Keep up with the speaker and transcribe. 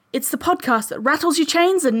It's the podcast that rattles your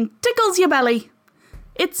chains and tickles your belly.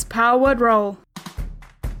 It's Power Word Roll.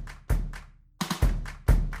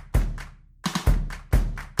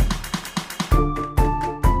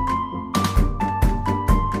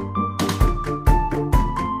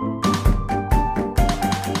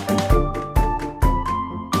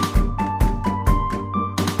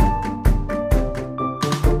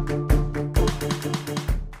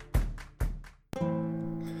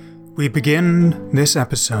 We begin this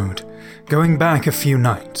episode going back a few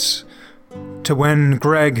nights to when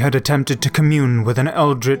Greg had attempted to commune with an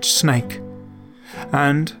eldritch snake,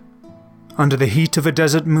 and, under the heat of a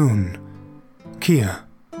desert moon, Kia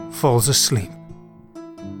falls asleep.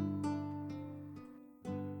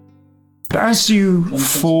 As you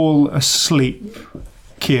fall asleep,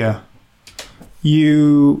 Kia,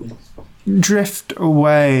 you drift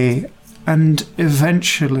away and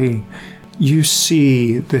eventually you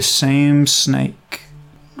see the same snake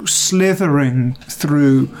slithering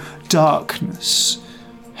through darkness,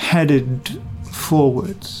 headed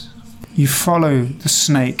forwards. You follow the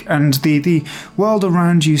snake, and the world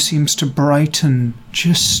around you seems to brighten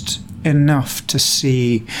just enough to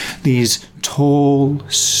see these tall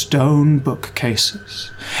stone bookcases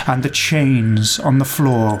and the chains on the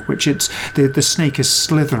floor, which the snake is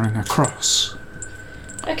slithering across.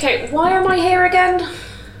 Okay, why am I here again?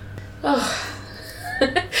 Oh.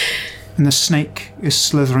 And the snake is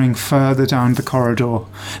slithering further down the corridor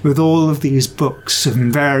with all of these books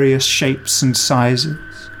in various shapes and sizes.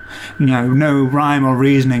 No rhyme or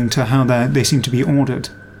reasoning to how they seem to be ordered.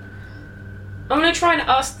 I'm going to try and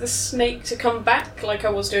ask the snake to come back like I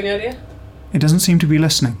was doing earlier. It doesn't seem to be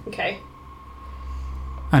listening. Okay.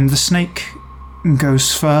 And the snake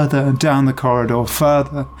goes further down the corridor,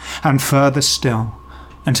 further and further still,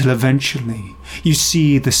 until eventually you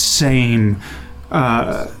see the same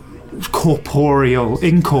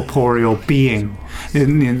incorporeal being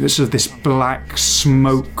in sort of this black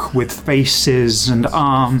smoke with faces and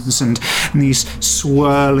arms and these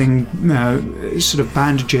swirling sort of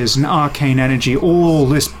bandages and arcane energy, all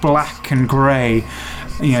this black and grey,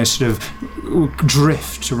 sort of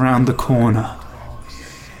drift around the corner.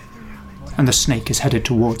 And the snake is headed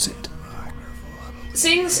towards it.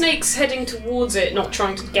 Seeing the snake's heading towards it, not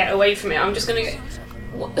trying to get away from it, I'm just going to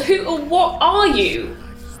go, who or what are you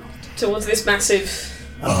towards this massive...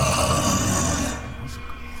 A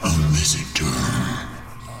visitor.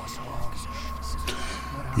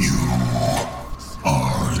 You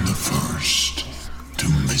are the first to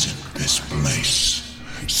visit this place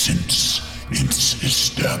since its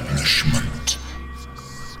establishment.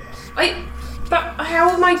 But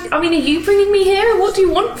how am are you bringing me here? What do you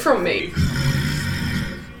want from me?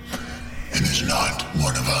 It is not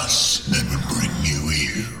one of us that would bring you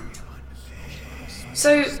here.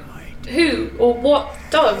 So, who or what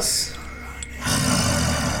does?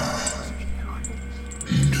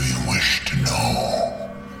 Do you wish to know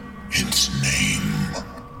its name?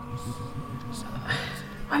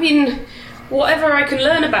 Whatever I can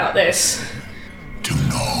learn about this. To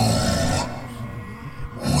know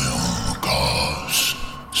will cause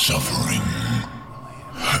suffering.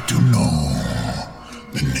 To know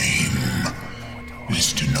the name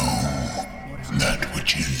is to know that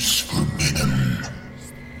which is forbidden.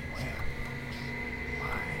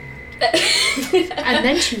 And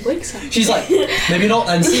then she wakes up. She's like, maybe not,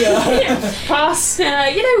 and see ya. Pass.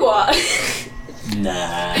 You know what?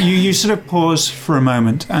 Nah. You sort of pause for a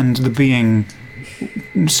moment, and the being,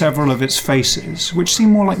 several of its faces, which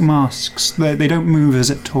seem more like masks, they don't move as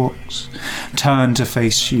it talks, turn to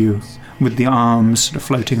face you with the arms sort of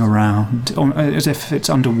floating around, as if it's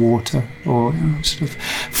underwater, or sort of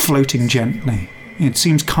floating gently. It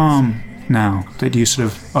seems calm now that you sort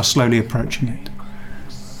of are slowly approaching it.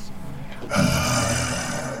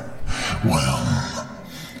 Well,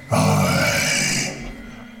 I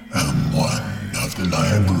am one of the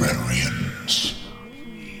librarians.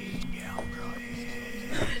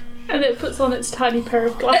 And it puts on its tiny pair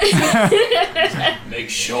of glasses. Make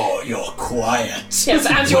sure you're quiet. Yes,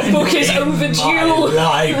 and your book is overdue.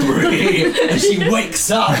 My library. And she wakes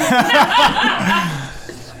up.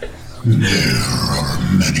 There are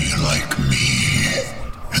many like me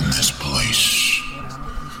in this place.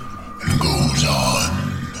 It goes on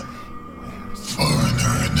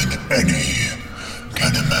further than any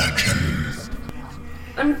can imagine.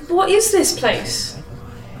 And what is this place?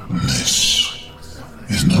 This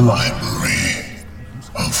is the library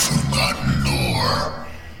of forgotten lore.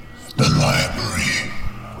 The library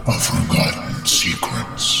of forgotten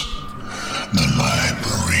secrets. The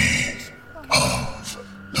library of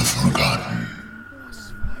the forgotten.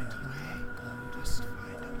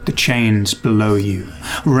 The chains below you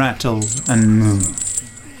rattle and move.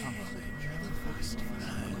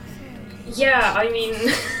 Yeah, I mean...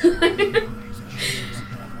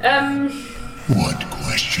 What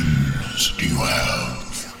questions do you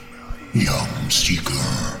have, young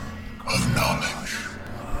seeker of knowledge?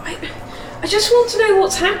 I just want to know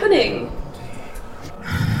what's happening.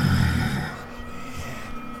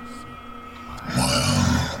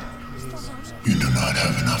 Well, you do not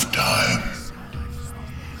have enough time.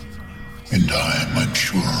 In time, I'm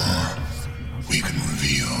sure we can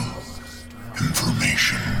reveal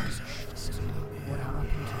information.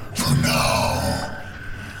 For now,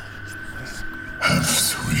 have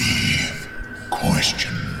 3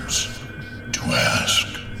 questions to ask.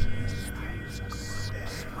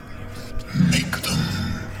 Make them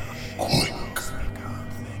quick.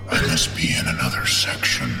 I must be in another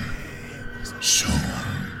section soon.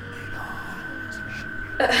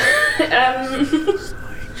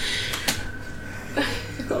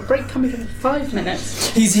 I've got a break coming in 5 minutes.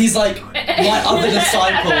 He's like my other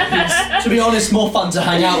disciple, who's, to be honest, more fun to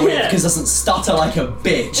hang out with because doesn't stutter like a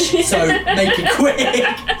bitch. So make it quick.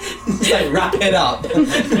 Just like wrap it up.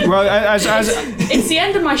 Well, as It's the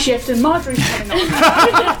end of my shift and Marjorie's coming on.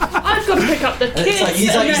 I've got to pick up the And kids.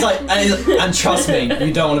 he's like, and trust me,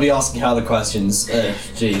 you don't want to be asking how the questions.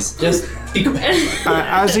 Jeez, just be quick.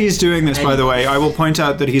 as he's doing this, by the way, I will point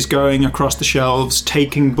out that he's going across the shelves,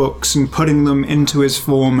 taking books and putting them into his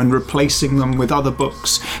form and replacing them with other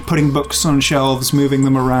books, putting books on shelves, moving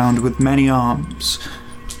them around with many arms.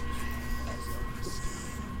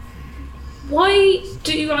 Why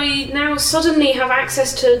do I now suddenly have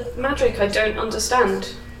access to magic? I don't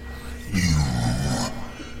understand. You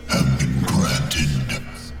have been granted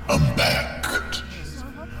a pact.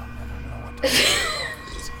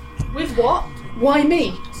 With what? Why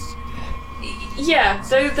me? Yeah,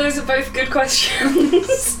 those are both good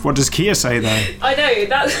questions. What does Kia say, though? I know,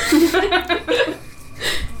 that's...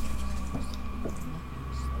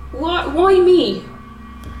 Why me?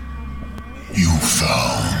 You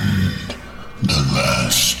found the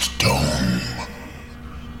last tome.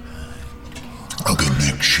 A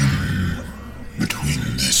connection between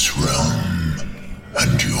this realm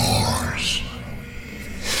and yours.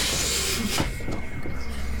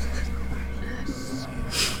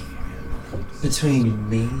 Between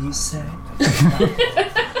me, you say?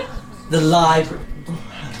 The library.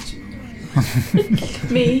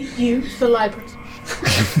 Me, you, the library.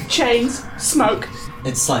 Chains, smoke.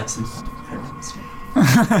 It's like some.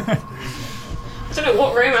 I don't know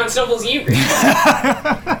what romance novels you read.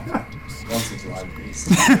 Wanted libraries.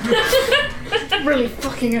 Really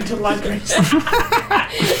fucking into libraries.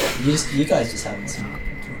 You guys just haven't seen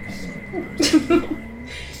it.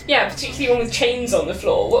 Yeah, particularly one with chains on the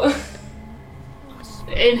floor.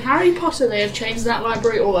 In Harry Potter, they have chains in that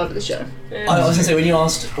library all over the show. I was gonna say when you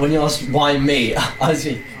asked why me, I was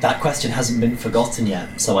that question hasn't been forgotten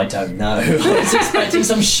yet, so I don't know. I was expecting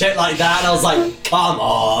some shit like that, and I was like, come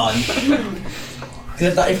on.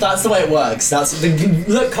 If that's the way it works, that's the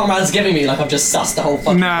look Conrad's giving me. Like I've just sussed the whole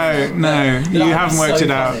fucking. No, you haven't worked so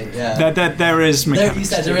it out. funny, yeah. There is mechanics. You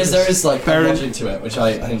said there is like logic to it, which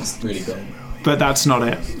I think is really good. But that's not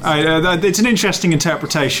it. It's an interesting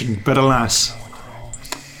interpretation, but alas.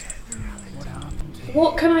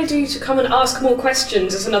 What can I do to come and ask more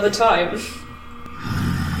questions at another time?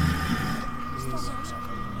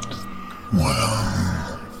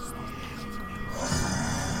 Well,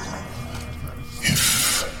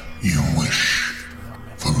 if you wish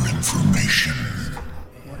for information,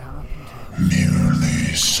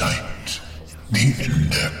 merely cite the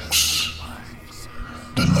index,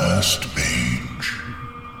 the last page.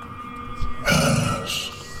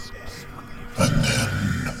 Ask, and then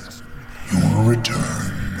you will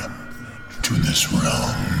return to this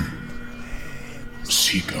realm.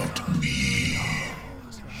 Seek out me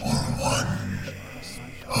or one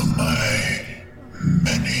of my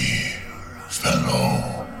many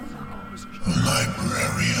fellow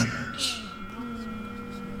librarians.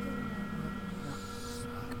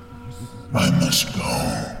 I must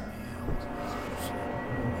go.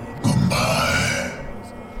 Goodbye.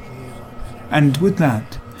 And with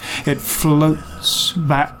that, it floats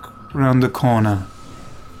back round the corner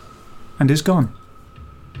and is gone.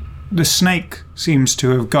 The snake seems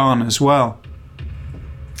to have gone as well.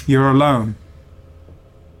 You're alone.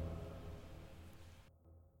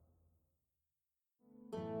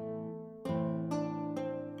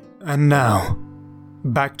 And now,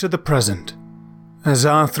 back to the present, as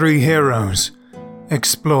our 3 heroes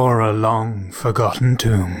explore a long-forgotten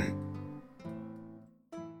tomb.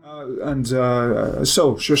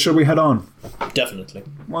 So, shall we head on? Definitely.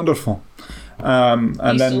 Wonderful. And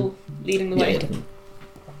You then still leading the way?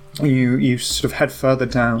 you sort of head further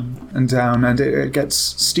down, and it gets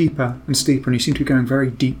steeper and steeper, and you seem to be going very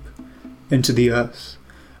deep into the earth,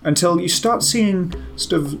 until you start seeing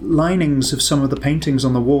sort of linings of some of the paintings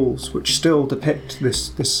on the walls, which still depict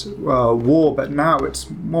this war, but now it's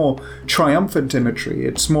more triumphant imagery.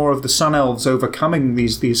 It's more of the sun elves overcoming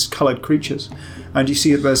these coloured creatures, and you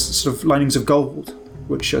see that there's sort of linings of gold,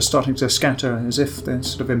 which are starting to scatter as if they're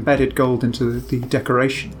sort of embedded gold into the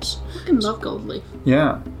decorations. I fucking love Gold Leaf.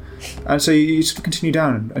 Yeah. And so you sort of continue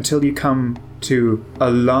down until you come to a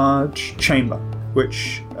large chamber,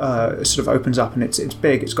 which sort of opens up, and it's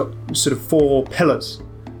big. It's got sort of 4 pillars.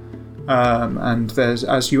 And there's,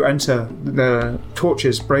 as you enter, the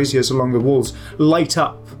torches, braziers along the walls light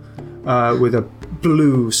up with a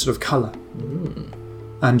blue sort of colour.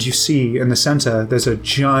 And you see in the centre there's a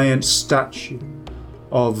giant statue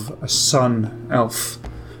of a sun elf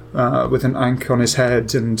with an ankh on his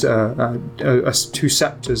head and 2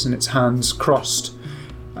 sceptres in its hands crossed.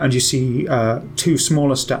 And you see 2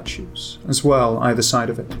 smaller statues as well, either side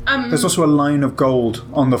of it. There's also a line of gold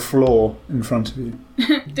on the floor in front of you.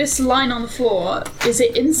 This line on the floor, is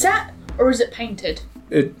it inset or is it painted?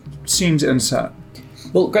 It seems inset.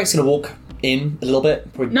 Well, Greg's going to walk in a little bit.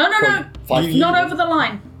 No. 5 feet. Not over the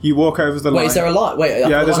line. You walk over the line. Wait, is there a line? Wait,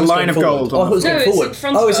 yeah, there's a line of gold. Oh, I thought it was going it's forward. in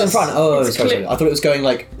front Oh, of it's in us. front. Oh, It's sorry. clear. I thought it was going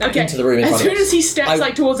into the room in As front of soon us. as he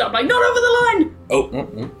steps towards it, I'm like, not over the line! Oh,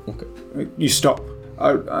 okay. You stop.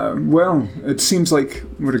 Well, it seems like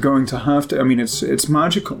we're going to have to. I mean, it's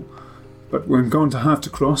magical, but we're going to have to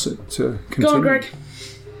cross it to continue. Go on, Greg.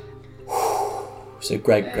 So,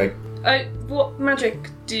 Greg. What magic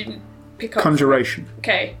do you pick up? Conjuration.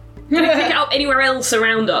 Okay. Can we pick it up anywhere else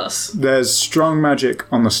around us? There's strong magic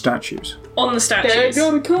on the statues. On the statues?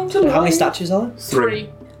 come to How many statues are there? 3.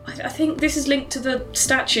 I think this is linked to the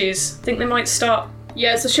statues. I think they might start.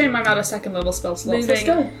 Yeah, it's a shame I'm out of second level spell slots. Let's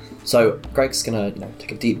Moving. go. So, Greg's going to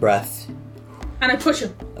take a deep breath. And I push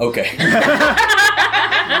him. Okay.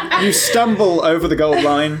 You stumble over the gold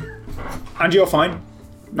line, and you're fine.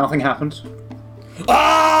 Nothing happens.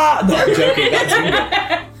 Ah! No, I'm joking.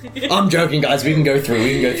 I'm joking, guys. We can go through.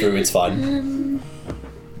 It's fine.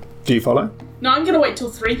 Do you follow? No, I'm going to wait till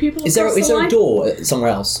 3 people Is there across the a line. door somewhere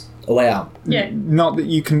else? A way out? Yeah. Not that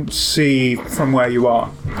you can see from where you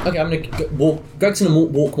are. Okay, I'm going to walk. Greg's going to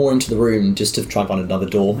walk more into the room just to try and find another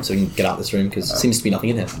door so we can get out of this room because there seems to be nothing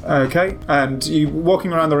in here. Okay, and you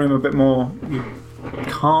walking around the room a bit more, you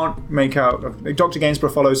can't make out. Dr.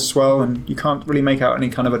 Gainsborough follows as well, and you can't really make out any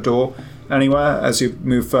kind of a door anywhere as you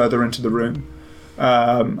move further into the room.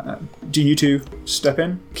 Do you 2 step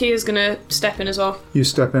in? Kia's gonna step in as well. You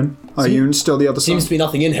step in. Are you still the other side? Seems to be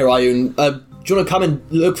nothing in here, Ayun. Do you want to come and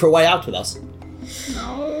look for a way out with us?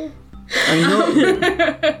 I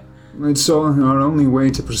know. It's our only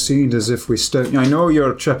way to proceed is if we step. I know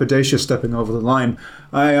you're trepidatious stepping over the line.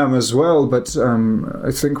 I am as well, but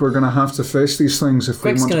I think we're going to have to face these things if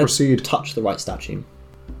Greg's we want to going proceed. to touch the right statue.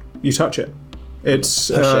 You touch it.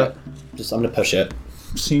 It's Push it. I'm going to push it.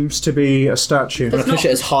 seems to be a statue. I'm going to push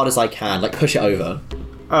it as hard as I can. Like, push it over.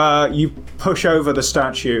 You push over the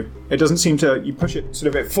statue. It doesn't seem to. You push it, sort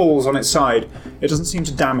of. It falls on its side. It doesn't seem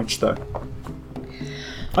to damage though.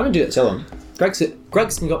 I'm going to do it to him. Greg's going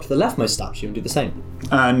to go up to the leftmost statue and do the same.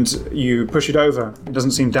 And you push it over. It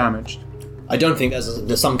doesn't seem damaged. I don't think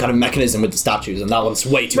there's some kind of mechanism with the statues, and that one's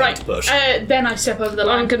way too hard Right. to push. Then I step over the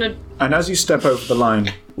line. I'm gonna. And as you step over the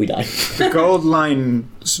line, We die. the gold line,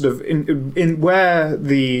 sort of in where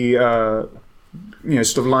the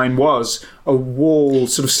sort of line was, a wall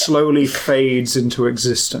sort of slowly fades into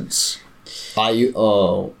existence.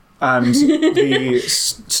 Oh. And the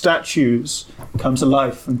statues come to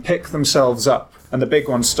life and pick themselves up, and the big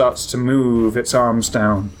one starts to move its arms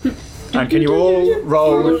down. And can you all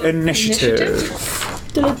roll initiative?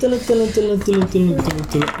 That's a bit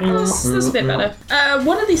better.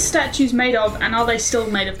 What are these statues made of, and are they still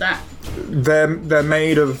made of that? They're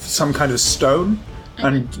made of some kind of stone,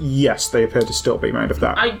 and yes, they appear to still be made of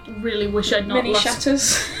that. I really wish I'd not Mini lost.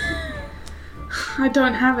 shatters. I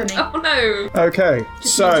don't have any. Oh no! Okay,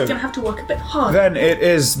 so You're gonna have to work a bit harder. then it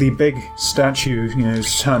is the big statue,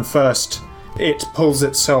 turn first. It pulls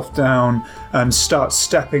itself down and starts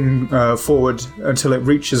stepping forward until it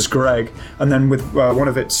reaches Greg, and then with one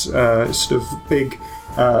of its sort of big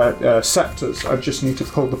scepters, I just need to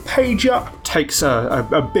pull the page up, takes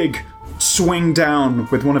a big swing down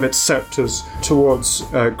with one of its scepters towards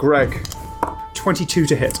Greg. 22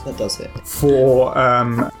 to hit That does hit. for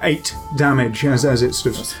 8 damage as it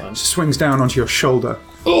sort fine. of swings down onto your shoulder.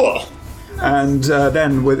 Ugh! And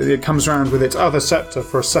then it comes around with its other scepter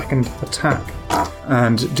for a second attack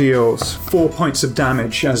and deals 4 points of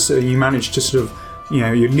damage as you manage to sort of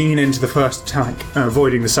you lean into the first attack,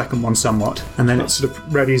 avoiding the second one somewhat, and then it sort of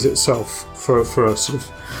readies itself for a sort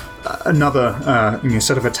of another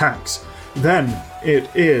set of attacks. Then it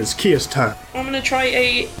is Kia's turn. I'm going to try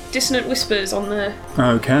a Dissonant Whispers on the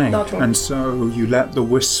Okay, large one. and so you let the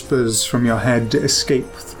whispers from your head escape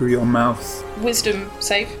through your mouth. Wisdom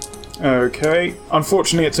save. Okay,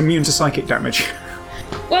 unfortunately it's immune to psychic damage.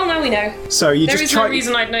 Well, now we know. So you There just is try. no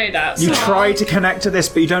reason I'd know that. You so- try to connect to this,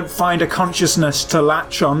 but you don't find a consciousness to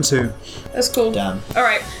latch onto. That's cool. Damn.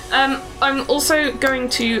 Alright, I'm also going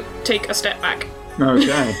to take a step back.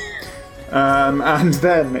 Okay. And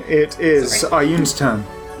then it is Ayun's turn.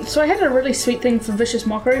 So I had a really sweet thing for Vicious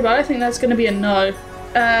Mockery, but I think that's going to be a no.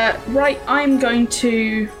 Right, I'm going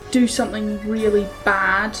to do something really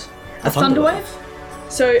bad. A Thunder Wave.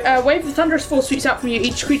 So, Wave of Thunderous Force shoots out from you.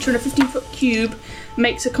 Each creature in a 15-foot cube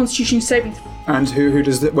makes a Constitution saving throw. And who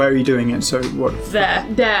does that? Where are you doing it? So what?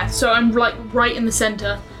 There. So I'm like right in the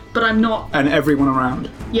center, but I'm not. And everyone around.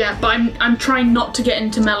 Yeah, but I'm trying not to get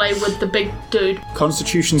into melee with the big dude.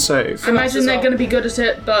 Constitution save. I imagine they're going to be good at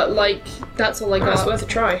it, but like that's all I got. That's worth a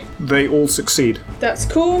try. They all succeed. That's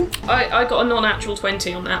cool. I got a non-natural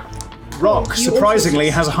 20 on that. Rock,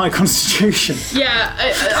 surprisingly, has a high constitution. Yeah,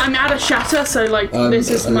 I'm at a shatter, so like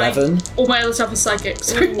this is 11. all my other stuff is psychic.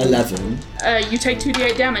 So 11. you take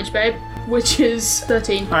 2d8 damage, babe, which is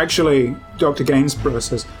 13. Actually, Dr. Gainsborough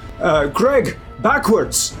says, Greg,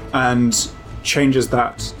 backwards! And changes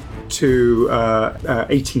that to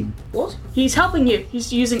 18. What? He's helping you.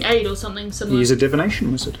 He's using aid or something similar. He's a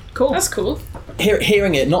divination wizard. Cool. That's cool.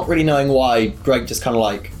 Hearing it, not really knowing why, Greg just kind of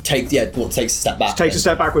like takes a step back. Takes a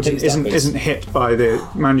step backwards and Takes a step isn't hit by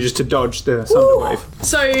manages to dodge the thunder wave.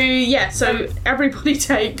 So yeah, so everybody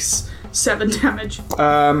takes 7 damage.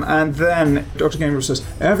 And then Dr. Gainsborough says,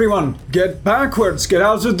 everyone, get backwards, get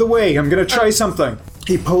out of the way, I'm going to try something.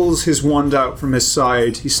 He pulls his wand out from his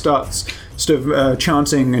side, he starts sort of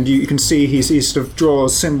chanting, and you can see he sort of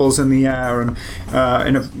draws symbols in the air, and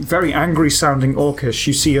in a very angry sounding orcish,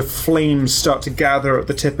 you see a flame start to gather at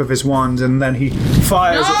the tip of his wand, and then he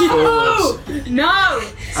fires it forwards, No!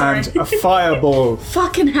 and a fireball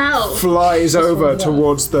Fucking hell! flies over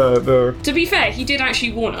towards the To be fair, he did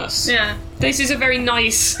actually warn us. Yeah. This is a very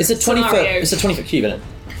nice It's a 20 foot. scenario. It's a 20-foot cube, isn't it?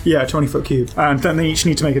 20-foot cube, and then they each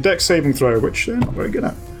need to make a dex saving throw, which they're not very good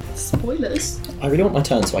at. Spoilers. I really want my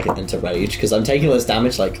turn so I can enter rage because I'm taking all this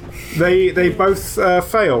damage. Like, They both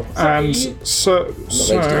fail, and so I'm not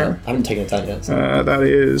ready to do it. I haven't taken a turn yet. So. that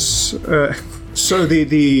is. So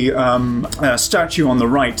the statue on the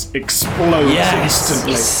right explodes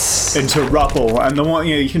instantly into rubble, and the one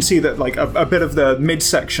you can see that like a bit of the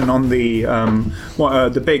midsection on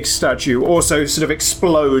the big statue also sort of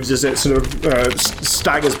explodes as it sort of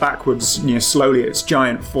staggers backwards, slowly. Its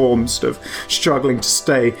giant form sort of struggling to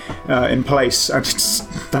stay in place, and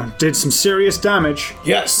that did some serious damage.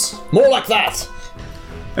 Yes, more like that.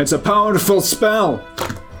 It's a powerful spell.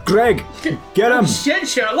 Greg, get him! Shit,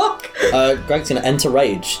 Sherlock! Greg's gonna enter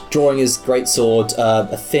rage, drawing his greatsword.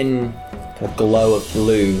 A thin kind of glow of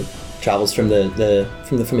blue travels from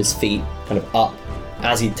from his feet, kind of up,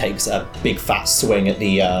 as he takes a big fat swing at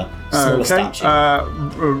the smaller statue.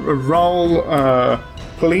 Roll,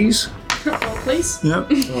 please. Oh, please. Yep.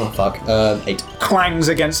 Oh fuck. 8. Clangs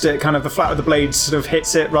against it, kind of the flat of the blade sort of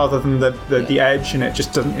hits it rather than the edge, and it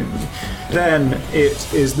just doesn't. Then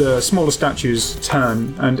it is the smaller statue's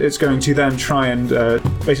turn, and it's going to then try and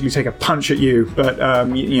basically take a punch at you, but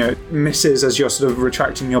misses as you're sort of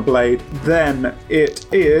retracting your blade. Then it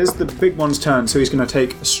is the big one's turn, so he's going to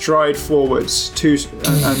take a stride forwards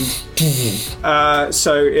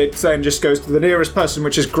so it then just goes to the nearest person,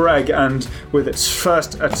 which is Greg, and with its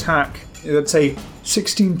first attack, let's say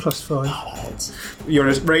 16 plus 5. You're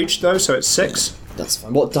in rage though, so it's 6. That's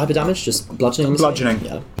fine. What type of damage? Just bludgeoning? Bludgeoning.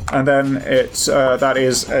 Yeah. And then it's that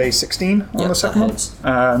is a 16 on the second one,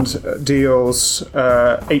 and deals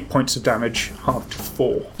 8 points of damage, halved to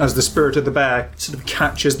 4, as the spirit of the bear sort of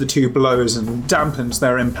catches the 2 blows and dampens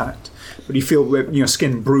their impact. But you feel your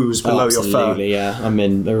skin bruise below your fur. Absolutely, yeah. I'm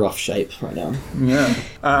in a rough shape right now. Yeah.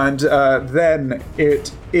 And then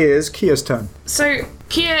it is Kia's turn. So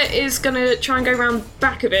Kia is going to try and go around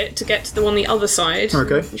back of it to get to the one the other side.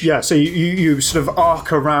 Okay. Yeah, so you sort of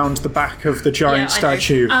arc around the back of the giant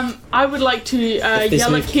statue. I would like to this yell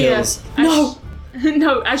at move Kia. kills.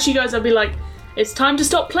 No, as she goes, I'll be like, it's time to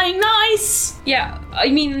stop playing nice! Yeah, I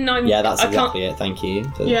mean, Yeah, that's I exactly it. Thank you.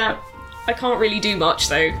 Yeah. I can't really do much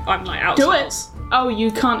though. I'm like out. Do it! Oh,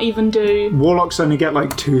 you can't even do... Warlocks only get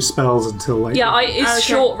like 2 spells until like... Yeah, it's Okay.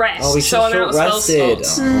 short rest, Oh, we so I'm out of spell rested.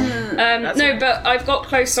 slots. No, but I've got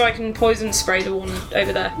close so I can poison spray the one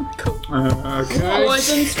over there. Cool. Okay.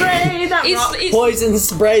 Poison spray that rock. It's, Poison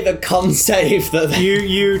spray the con save that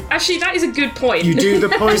You actually, that is a good point. you do the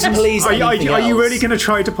poison. Please, are you anything really else. going to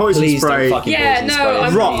try to poison Please spray? don't fucking Yeah, poison no, spray.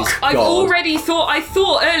 I'm- Rock. Please, I've God. already thought. I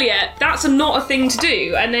thought earlier that's not a thing to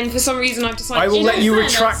do, and then for some reason I've decided. I will let you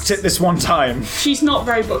fairness- retract it this one time. She's not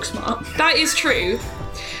very book smart. That is true.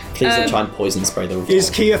 Please don't try and poison spray the Is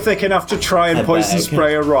Kia thick enough to try and I poison beg.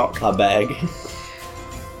 spray a rock? I beg.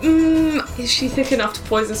 Is she thick enough to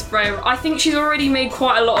poison spray? I think she's already made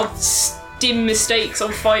quite a lot of dim mistakes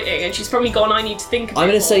on fighting, and she's probably gone. I need to think. I'm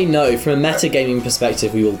gonna say no. From a metagaming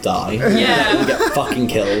perspective, we will die. We'll Yeah, get fucking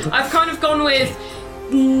killed. I've kind of gone with.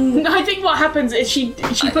 I think what happens is she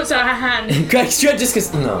puts out her hand. Greg, straight just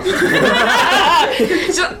because no.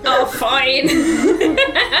 Oh, fine.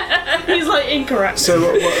 He's like incorrect. So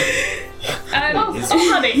what?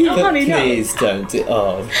 honey, no. Please don't.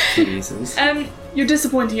 Oh, Jesus. You're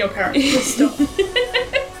disappointing your parents. Just stop.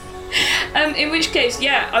 In which case,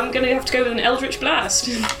 yeah, I'm gonna have to go with an Eldritch Blast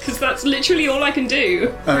because that's literally all I can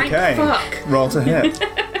do. Okay. Fuck. Roll to hit.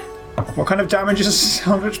 What kind of damage is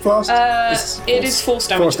Eldritch Blast? It is force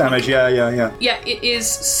damage. Force damage. Yeah. Yeah, it is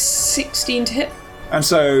 16 to hit. And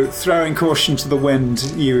so, throwing caution to the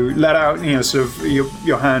wind, you let out, sort of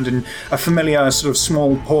your hand, and a familiar sort of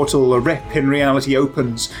small portal, a rip in reality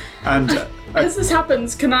opens, and. As this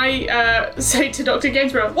happens, can I say to Dr.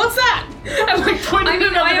 Gainsborough, "What's that?" I'm like pointing in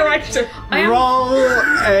another direction. Roll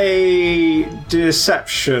a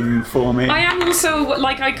deception for me. I am also,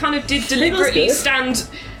 I kind of did deliberately good. stand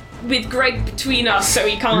with Greg between us so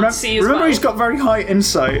he can't see as Remember, well. he's got very high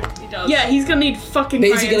insight. He does. Yeah, he's gonna need fucking But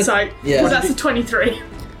is high he gonna- insight. Yeah. Well, that's a 23.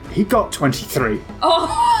 He got 23.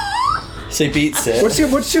 Oh! So he beats it. What's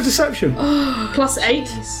your deception? Plus 8.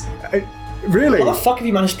 Really? How the fuck have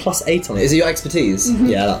you managed plus 8 on it? Is it your expertise?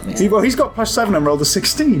 Yeah, that makes sense. Well, he's got +7 and rolled a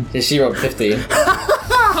 16. Yeah, she rolled 15. So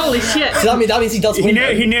Holy shit. that means he does win.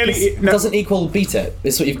 He nearly. No, Doesn't equal beat it.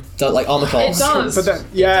 It's what you've done, like armor class. It does. but then, It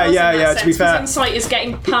yeah. does in that To be sense, 'cause fair, insight is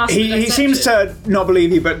getting past he the seems deception. to not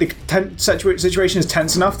believe you, but the situation is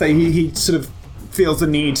tense enough that he sort of feels the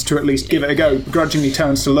need to at least give it a go. Begrudgingly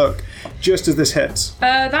turns to look just as this hits.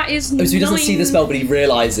 That is Oh, so he doesn't 9 see the spell, but he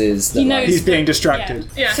realises that. He knows. He's being that- distracted.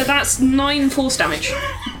 Yeah. So that's 9 force damage.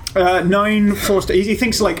 9 force. He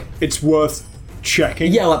thinks it's worth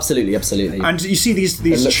checking. Yeah, well, absolutely. And you see these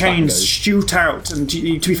looks chains like shoot out, and to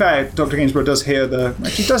be fair, Dr. Gainsborough does hear the.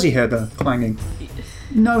 Actually, does he hear the clanging?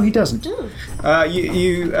 No, he doesn't.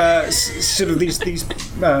 Sort of these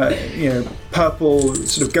purple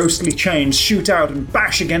sort of ghostly chains shoot out and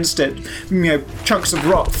bash against it. Chunks of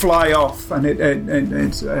rock fly off, and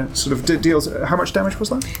it sort of deals. How much damage was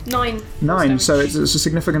that? 9. 9. So it's a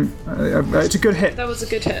significant. It's a good hit. That was a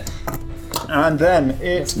good hit. And then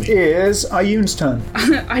it is Ayun's turn.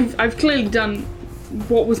 I've clearly done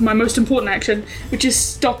what was my most important action, which is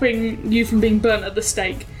stopping you from being burnt at the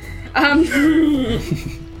stake.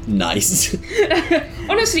 Nice.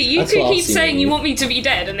 Honestly, you That's two keep classy. saying you want me to be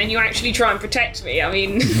dead, and then you actually try and protect me. I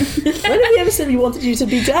mean, When have we ever said we wanted you to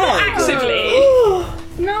be dead?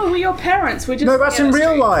 actively. No, we're your parents. We're just. No, that's in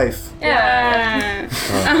real life. Yeah.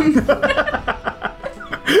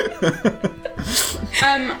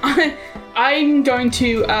 I'm going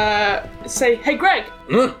to say, "Hey, Greg,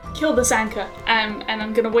 kill this anchor," and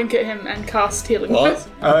I'm going to wink at him and cast Healing What?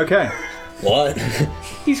 Word. Okay. What?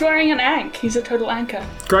 He's wearing an ank. He's a total anchor.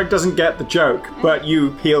 Greg doesn't get the joke, but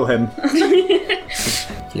you heal him.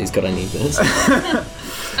 Please, God, I need this.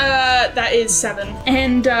 That is 7,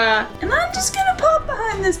 and I'm just gonna pop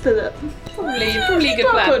behind this pillar. Probably a good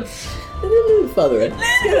plan. A little further in.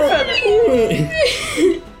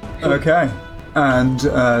 Okay. And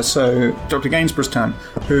so Dr. Gainsborough's turn,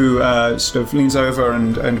 who sort of leans over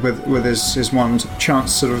and with his wand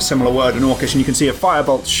chants sort of a similar word in Orcish, and you can see a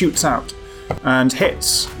firebolt shoots out and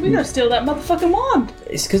hits. We're gonna steal that motherfucking wand.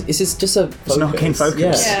 It's because it's just a. Focus. an arcane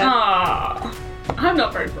focus. Yeah. Ah, I'm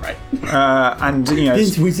not very bright. And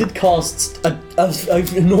This wizard casts a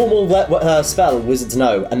normal spell, wizards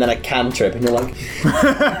know, and then a cantrip, and you're like,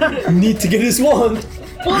 need to get his wand.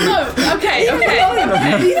 Well, no. Okay. Leave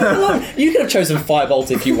it alone. You could have chosen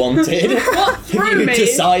Firebolt if you wanted. What If threw you me?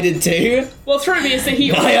 decided to. What threw me is that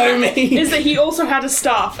he Naomi. also had a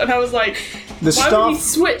staff, and I was like, the why would he staff.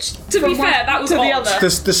 switch To be from one fair, that was to the odd. other?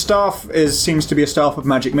 The staff seems to be a staff of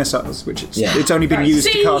magic missiles, which it's only been used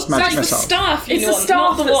See, to cast magic that's the missiles. staff you It's the want, staff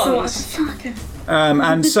not the that's wand. Fucking.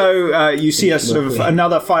 And so you see a sort of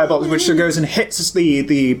another firebolt which goes and hits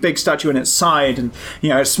the big statue in its side, and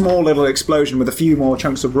a small little explosion with a few more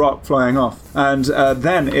chunks of rock flying off. And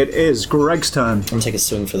then it is Greg's turn. I'm gonna take a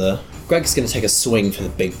swing for the Greg's going to take a swing for the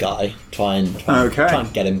big guy. Try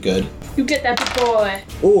and get him good. You get that big boy.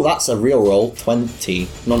 Oh, that's a real roll. 20.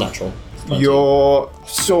 Not natural. 20. Your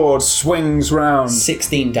sword swings round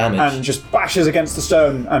 16 damage. and just bashes against the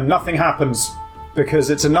stone, and nothing happens because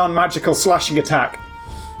it's a non-magical slashing attack.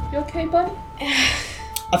 You okay, buddy?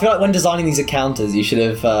 I feel like when designing these encounters, you should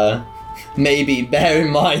have maybe bear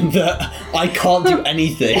in mind that I can't do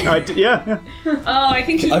anything. Yeah. Oh, I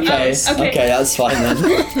think he... Okay, okay. that's fine then.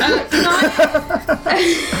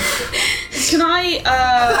 Can I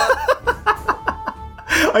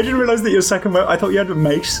I didn't realise that your second weapon... I thought you had a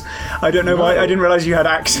mace. I don't know why. I didn't realise you had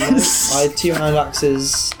axes. I had 2 hand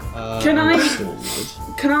axes. Can I-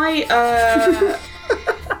 sword. Can I,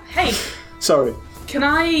 hey, Sorry. can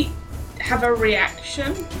I have a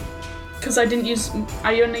reaction? Because I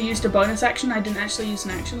only used a bonus action, I didn't actually use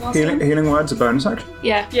an action last time. Healing word's a bonus action?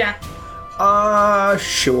 Yeah. Yeah.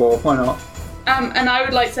 Sure, why not? And I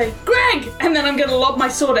would like to say, Greg! And then I'm going to lob my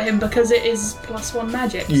sword at him because it is +1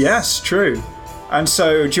 magic. Yes, true. And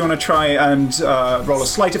so, do you want to try and roll a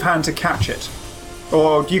sleight of hand to catch it?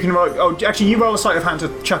 Or you can roll... Oh, actually, you roll a sleight of hand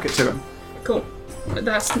to chuck it to him. Cool.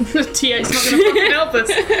 That's... T8's not going to fucking help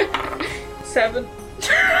us. 7.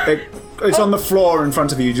 It's on the floor in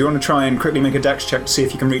front of you. Do you want to try and quickly make a dex check to see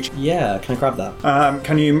if you can reach it? Yeah, can I grab that?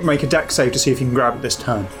 Can you make a dex save to see if you can grab it this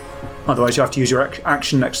turn? Otherwise, you have to use your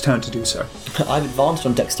action next turn to do so. I have advantage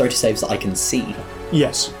on dexterity saves that I can see.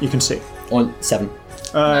 Yes, you can see. On 7.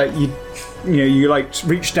 You like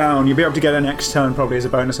reach down. You'll be able to get it next turn probably as a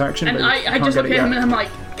bonus action. And but you I can't just get look it at him yet. and I'm like,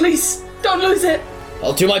 please, don't lose it!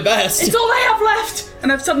 I'll do my best. It's all I have left!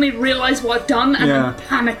 And I've suddenly realised what I've done and Yeah.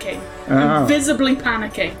 I'm panicking. I'm visibly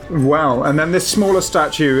panicking. Well, and then this smaller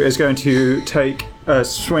statue is going to take a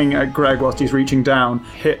swing at Greg whilst he's reaching down,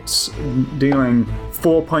 hits, dealing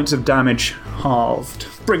 4 points of damage, halved.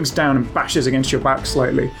 Brings down and bashes against your back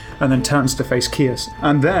slightly, and then turns to face Kias.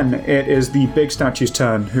 And then it is the big statue's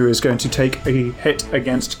turn, who is going to take a hit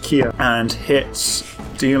against Kia, and hits,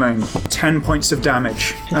 dealing 10 points of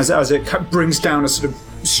damage as it brings down a sort of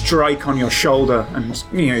strike on your shoulder, and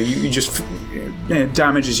you just it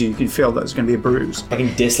damages you. You can feel that there's going to be a bruise.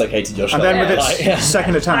 Fucking dislocated your And shoulder. then with its Like,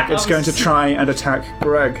 second attack, it's going to try and attack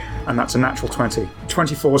Greg, and that's a natural 20.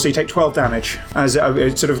 24, so you take 12 damage as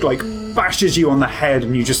it sort of like bashes you on the head,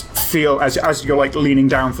 and you just feel, as you're like leaning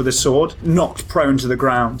down for the sword, knocked prone to the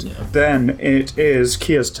ground. Yeah. Then it is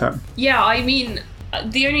Kia's turn. Yeah, I mean,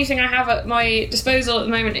 the only thing I have at my disposal at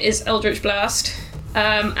the moment is Eldritch Blast.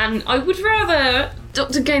 And I would rather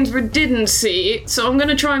Dr. Gainsborough didn't see, so I'm going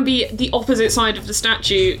to try and be the opposite side of the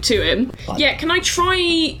statue to him. Yeah, can I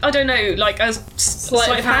try, I don't know, like a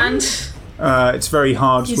sleight of hand? It's very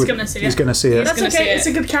hard. He's going to see it. He's going to see it. That's gonna see okay, it. it's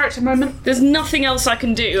a good character moment. There's nothing else I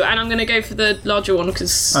can do, and I'm going to go for the larger one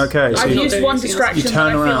because Okay, so I've you- used one anything else. distraction, You but turn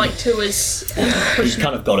I feel around. like 2 is you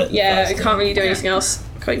kind of got it. Yeah, I first. can't really do anything else.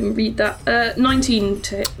 Can't even read that. 19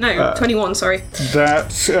 to hit. No, 21, sorry.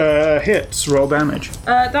 That hits. Roll damage.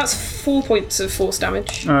 That's 4 points of force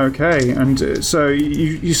damage. Okay, and so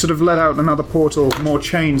you sort of let out another portal, more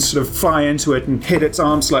chains sort of fly into it and hit its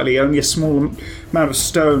arm slightly, only a small amount of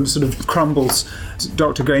stone sort of crumbles.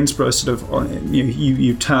 Dr. Gainsborough sort of,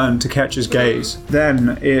 you turn to catch his gaze.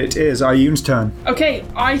 Then it is Ayun's turn. Okay,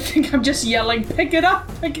 I think I'm just yelling, pick it up,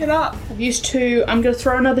 pick it up. I've used 2, I'm going to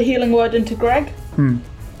throw another healing word into Greg.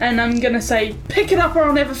 And I'm going to say, pick it up or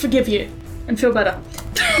I'll never forgive you. And feel better.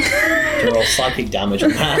 Roll psychic damage on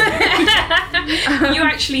that. You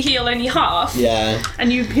actually heal only half. Yeah,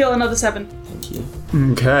 And you heal another 7. thank you.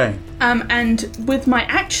 Okay. And with my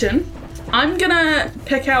action, I'm going to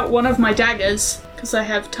pick out one of my daggers, because I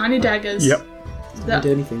have tiny daggers. Yep. Can I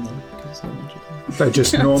do anything then? Because it's not magical. They're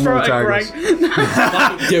just normal Throw it at daggers.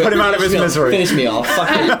 Greg. Put him out of his misery. Finish me off.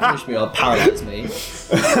 Fucking finish me off. Paralyze me.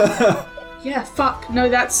 Yeah, fuck. No,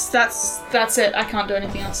 that's it. I can't do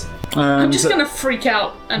anything else. I'm just gonna freak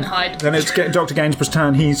out and hide. Then it's Dr. Gainsborough's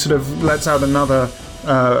turn. He sort of lets out another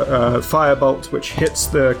firebolt, which hits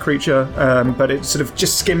the creature, but it sort of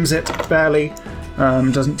just skims it barely.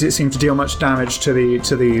 Doesn't seem to deal much damage to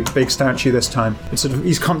the big statue this time. It's sort of,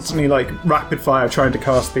 he's constantly like rapid fire trying to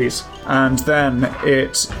cast these, and then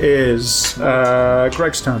it is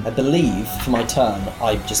Greg's turn. I believe for my turn,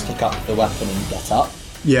 I just pick up the weapon and get up.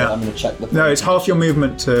 Yeah. I'm going to check the. No, it's half your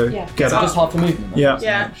movement to get up. Just half the movement. Yeah.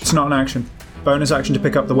 Yeah. It's not an action. Bonus action to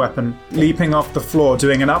pick up the weapon. Leaping off the floor,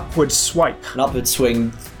 doing an upward swipe. An upward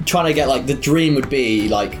swing, trying to get like the dream would be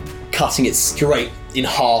like cutting it straight in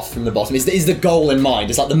half from the bottom. Is the goal in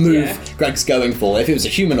mind? It's like the move Greg's going for. If it was a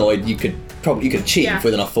humanoid, you could achieve Yeah.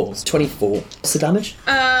 with enough force. 24. What's the damage?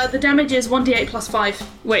 The damage is 1d8 plus 5.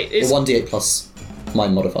 Wait, Or is 1d8 plus my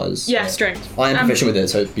modifiers. Yeah. Strength. I am proficient with it,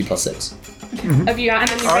 so it'd be +6. Have you and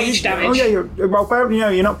then your rage damage? Oh, yeah,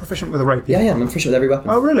 you're not proficient with a rapier. Yeah, I'm proficient with every weapon.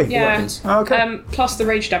 Oh, really? Yeah. Weapons. Oh, okay. Plus the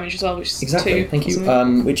rage damage as well, which is Exactly, 2. thank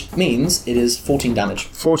you. Which means it is 14 damage.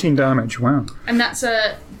 14 damage, wow. And that's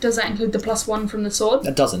does that include the +1 from the sword?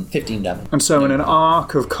 That doesn't. 15 damage. And so in an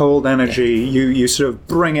arc of cold energy, you sort of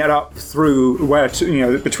bring it up through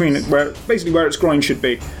between where its groin should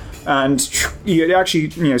be. And it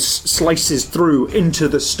actually, slices through into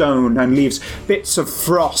the stone and leaves bits of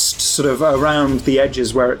frost sort of around the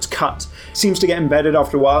edges where it's cut. Seems to get embedded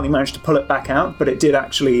after a while. He managed to pull it back out, but it did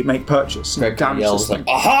actually make purchase. Greg yells like,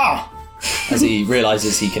 "Aha!" as he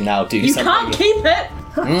realizes he can now do You something. can't keep it!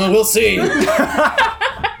 We'll see.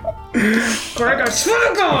 Greg, I swear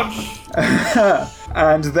to God!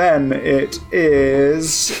 And then it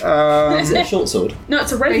is. Is it a short sword? No,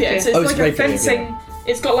 it's a rapier. Rapier. It's Oh, it's like a a rapier, fencing.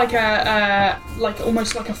 It's got like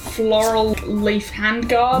almost like a floral leaf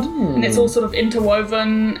handguard, and it's all sort of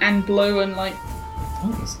interwoven and blue and like.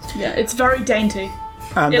 Nice. Yeah, it's very dainty.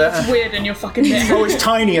 And It looks weird in your fucking bit. oh, it's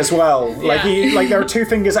tiny as well. Like Yeah. there are 2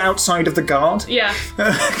 fingers outside of the guard. Yeah,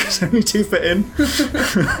 Because only 2 fit in.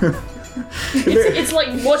 it's like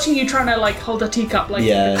watching you trying to like hold a teacup like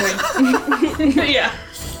Yeah. yeah.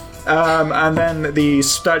 And then the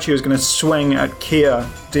statue is going to swing at Kia,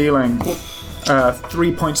 dealing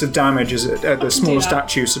 3 points of damage as the smaller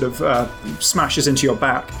statue sort of smashes into your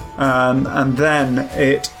back. And then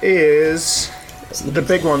it is the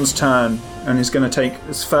big one's turn, and he's going to take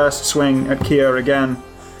his first swing at Kia again,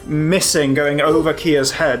 missing, going over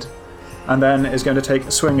Kia's head, and then is going to take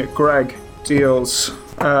a swing at Greg, deals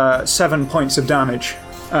 7 points of damage.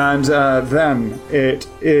 And then it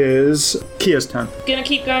is Kia's turn. Gonna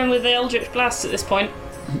keep going with the Eldritch Blast at this point.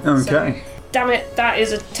 Okay. Damn it, that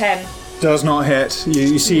is a 10. Does not hit.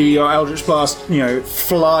 You see your Eldritch Blast,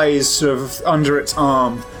 flies sort of under its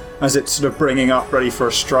arm as it's sort of bringing up ready for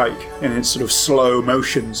a strike in its sort of slow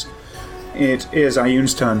motions. It is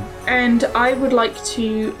Ayun's turn. And I would like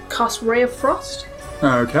to cast Ray of Frost.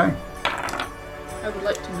 Okay. I would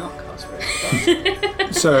like to not cast Ray of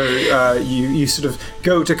Frost. So you sort of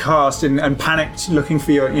go to cast and panicked, looking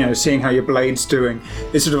for your, seeing how your blade's doing.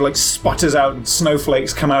 It sort of like sputters out and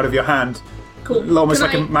snowflakes come out of your hand. Cool. Almost Can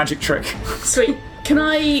like I- a magic trick. Sweet. Can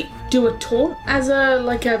I do a taunt as a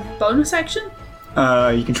bonus action?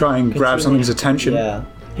 You can try and grab something's attention. Yeah.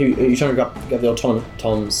 Are you trying to grab the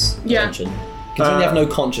Tom's Yeah. attention? Considering they have no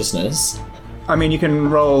consciousness. I mean, you can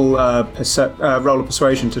roll a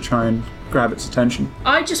persuasion to try and grab its attention.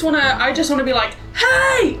 I just wanna be like,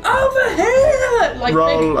 hey, over here! Like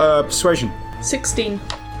Roll persuasion. big 16.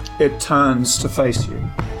 It turns to face you.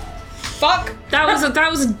 Fuck. That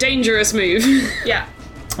was a dangerous move. Yeah.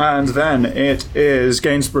 And then it is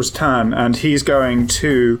Gainsborough's turn, and he's going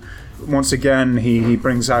to, once again, he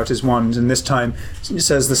brings out his wand, and this time he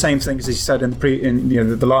says the same thing as he said in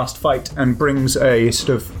the last fight, and brings a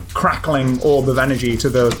sort of crackling orb of energy to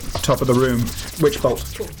the top of the room, Witch Bolt.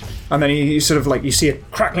 And then he sort of like, you see a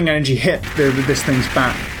crackling energy hit this thing's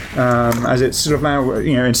back, as it's sort of now,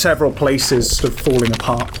 in several places sort of falling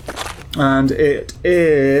apart. And it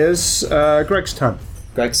is Greg's turn.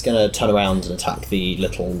 Greg's gonna turn around and attack the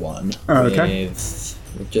little one okay. with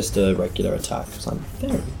just a regular attack, because I'm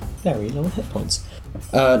very, very low on hit points.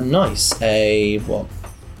 Nice.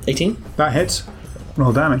 18? That hits.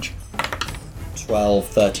 Roll damage. 12,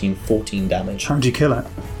 13, 14 damage. How do you kill it?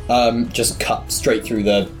 Just cut straight through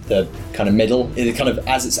the kind of middle. It kind of,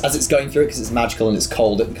 as it's going through it, because it's magical and it's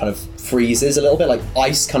cold, it kind of freezes a little bit, like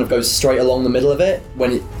ice kind of goes straight along the middle of it.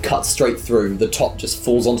 When it cuts straight through, the top just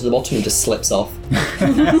falls onto the bottom and just slips off.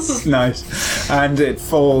 Nice. And it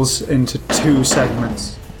falls into 2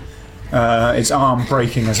 segments. Its arm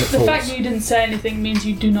breaking as it The falls. fact that you didn't say anything means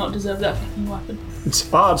you do not deserve that fucking weapon. It's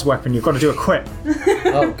Bard's weapon, you've got to do a quip.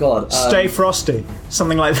 Oh god. Stay frosty.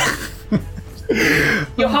 Something like that.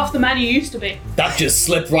 You're half the man you used to be. That just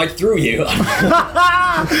slipped right through you.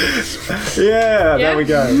 Yeah, there we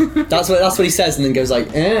go. That's what he says, and then goes like,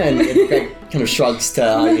 eh, and Greg kind of shrugs to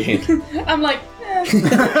Eileen. I'm like,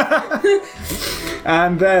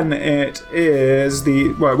 And then it is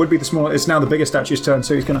it would be the smaller, it's now the bigger statue's turn,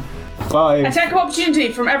 so he's going to 5. attack of opportunity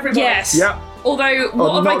from everybody. Yes. Yep. Although,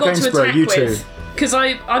 what have I not got to Gainsborough, attack you with? two. Because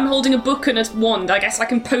I'm holding a book and a wand. I guess I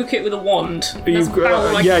can poke it with a wand. That's You've about all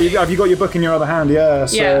I got, can do. have you got your book in your other hand? Yeah,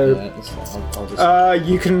 so Yeah, that's fine. I'll just...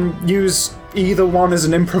 you can use either one as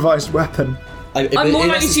an improvised weapon. I'm more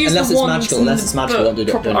likely to use the wand than Unless it's magical, don't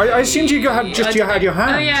do it. I assumed you had had your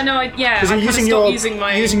hand. Oh yeah, no, Because I you're kind of using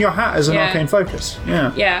stopped using your hat as an Yeah. arcane focus.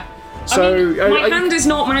 Yeah. Yeah. So, I mean, my I- hand is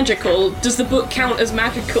not magical. Does the book count as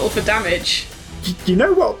magical for damage? You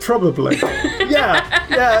know what? Probably.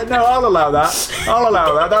 Yeah, no, I'll allow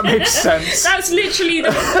that. That makes sense. That's literally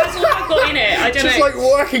that's all I've got in it. I don't Just know. like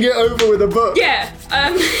working it over with a book. Yeah.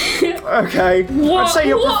 Okay. What? I'd say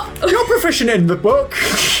you're proficient in the book.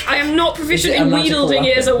 I am not proficient Is it a in magical wielding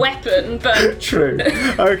it as a weapon, but True.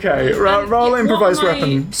 Okay. Roll what improvised am I-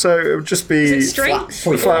 weapon. So it would just be is it strength?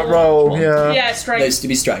 flat roll. Yeah. Yeah, strength. Those to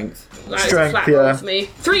be strength. That's Strength, a flat yeah. roll for me.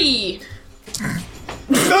 3.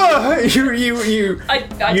 Ah, you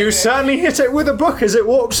I you did certainly hit it with a book as it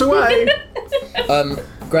walks away.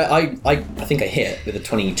 Greg, I think I hit with a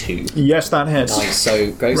 22. Yes, that hits. Nice.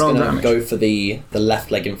 So Greg's Roll gonna damage. go for the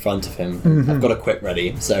left leg in front of him. I've got a quip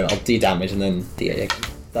ready, so I'll damage and then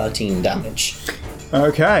 13 damage.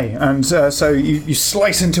 Okay, and so you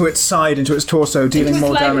slice into its side, into its torso, dealing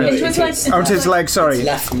more damage. Into its legs. Oh, into its leg, sorry.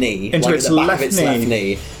 Left knee. Into like its at the back left of its knee. left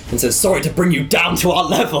knee. And says, sorry to bring you down to our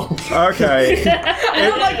level. Okay.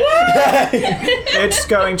 I'm like, what? It's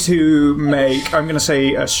going to make, I'm going to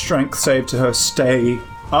say, a strength save to stay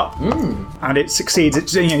up. And it succeeds.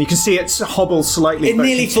 It's, you can see it hobble slightly. It but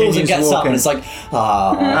nearly falls and continues gets up, walking. and it's like,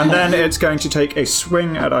 And then it's going to take a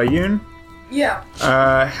swing at Ayun. Yeah.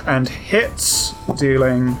 And hits,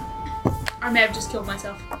 dealing I may have just killed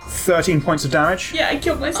myself. 13 points of damage. Yeah, I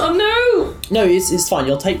killed myself. Oh no! no, it's fine.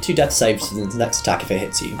 You'll take 2 death saves for the next attack if it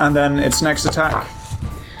hits you. And then its next attack,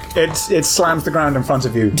 it slams the ground in front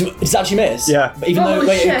of you. Does it actually miss? Yeah. But even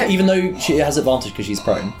Holy shit. even though she has advantage because she's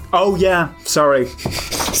prone. Oh yeah, sorry.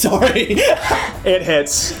 Sorry. It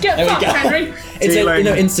hits. Get There we fucked, go. Henry. It's Dealing-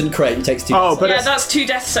 a instant crit. It takes 2. Oh, but Yeah, it's... that's 2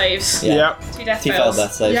 death saves. Yeah. Yep, 2 death 2 failed fails.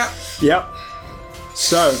 death saves. Yeah. yep.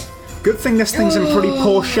 So, good thing this thing's in pretty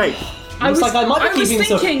poor shape. Looks like I might be keeping the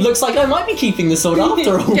sword. Looks like I might be keeping the sword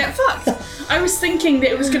after all. Get fucked. I was thinking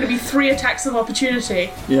that it was going to be 3 attacks of opportunity.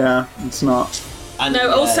 Yeah, it's not. And,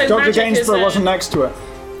 No, also Dr. magic is Gainsborough a- wasn't next to it.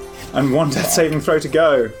 And 1 death saving throw to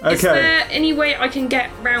go. Okay. Is there any way I can get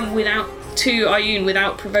round without to Ayun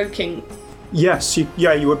without provoking? Yes, you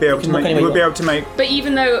would be able to can make. look You anyway would be you able to make. But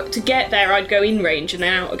even though to get there I'd go in range and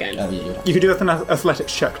then out again. Oh, yeah. You could do an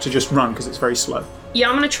athletics check to just run because it's very slow, Yeah,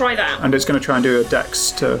 I'm gonna try that. and it's going to try and do a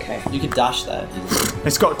dex to. Okay. You could dash there.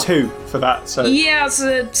 It's got 2 for that, so Yeah, it's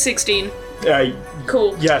a 16.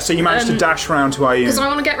 Cool. yeah. So you managed to dash round to Because I Ayun.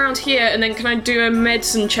 want to get round here, and then can I do a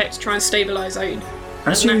medicine check to try and stabilise Ayun?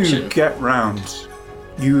 As an you action. get round,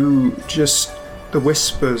 the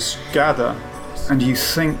whispers gather, and you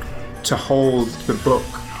think to hold the book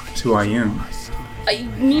to Ayun. I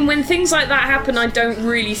mean, when things like that happen, I don't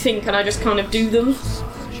really think, and I just kind of do them.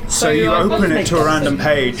 So you open it to a random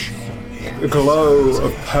page. A glow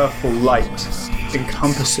of purple light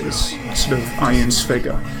encompasses sort of Ayun's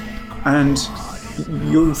figure. And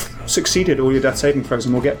you've succeeded all your death saving throws,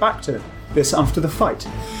 and we'll get back to this after the fight.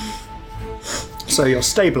 So you're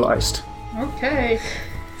stabilised. Okay.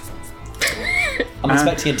 I'm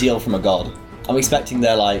expecting a deal from a god. I'm expecting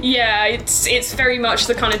they're like. Yeah, it's very much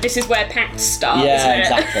the kind of this is where pacts start. Yeah, isn't it?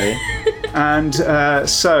 exactly. And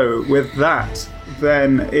so, with that,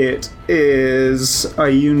 then it is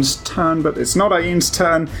Ayun's turn, but it's not Ayun's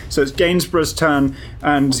turn, so it's Gainsborough's turn,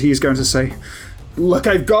 and he's going to say, look,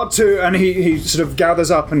 I've got to, and he sort of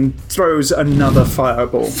gathers up and throws another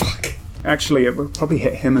fireball. Fuck. Actually, it will probably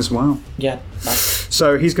hit him as well. Yeah.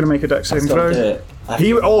 So he's going to make a dex saving Gotta do throw. it.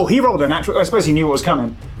 He rolled an actual, I suppose he knew what was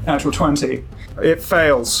coming, natural 20. It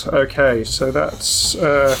fails. Okay, so that's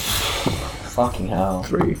Fucking hell.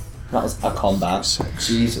 3. That was a combat.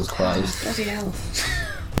 Jesus Christ. Bloody hell.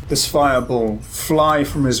 This fireball fly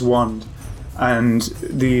from his wand, and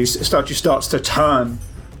the statue starts to turn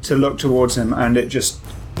to look towards him, and it just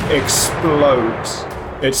explodes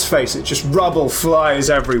its face. It just rubble flies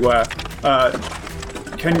everywhere.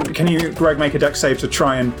 Can you, Greg, make a dex save to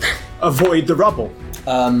try and avoid the rubble?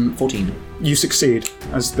 14. You succeed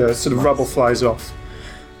as the sort of rubble flies off,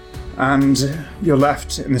 and you're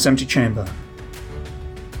left in this empty chamber.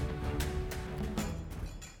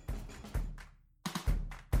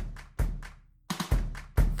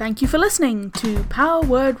 Thank you for listening to Power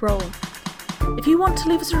Word Roll. If you want to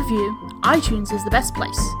leave us a review, iTunes is the best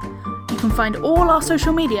place. You can find all our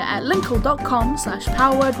social media at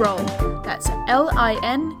linkle.com/powerwordroll. That's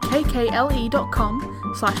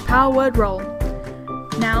linklle.com/powerwordroll.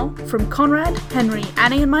 Now, from Conrad, Henry,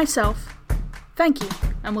 Annie and myself, thank you,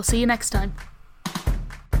 and we'll see you next time.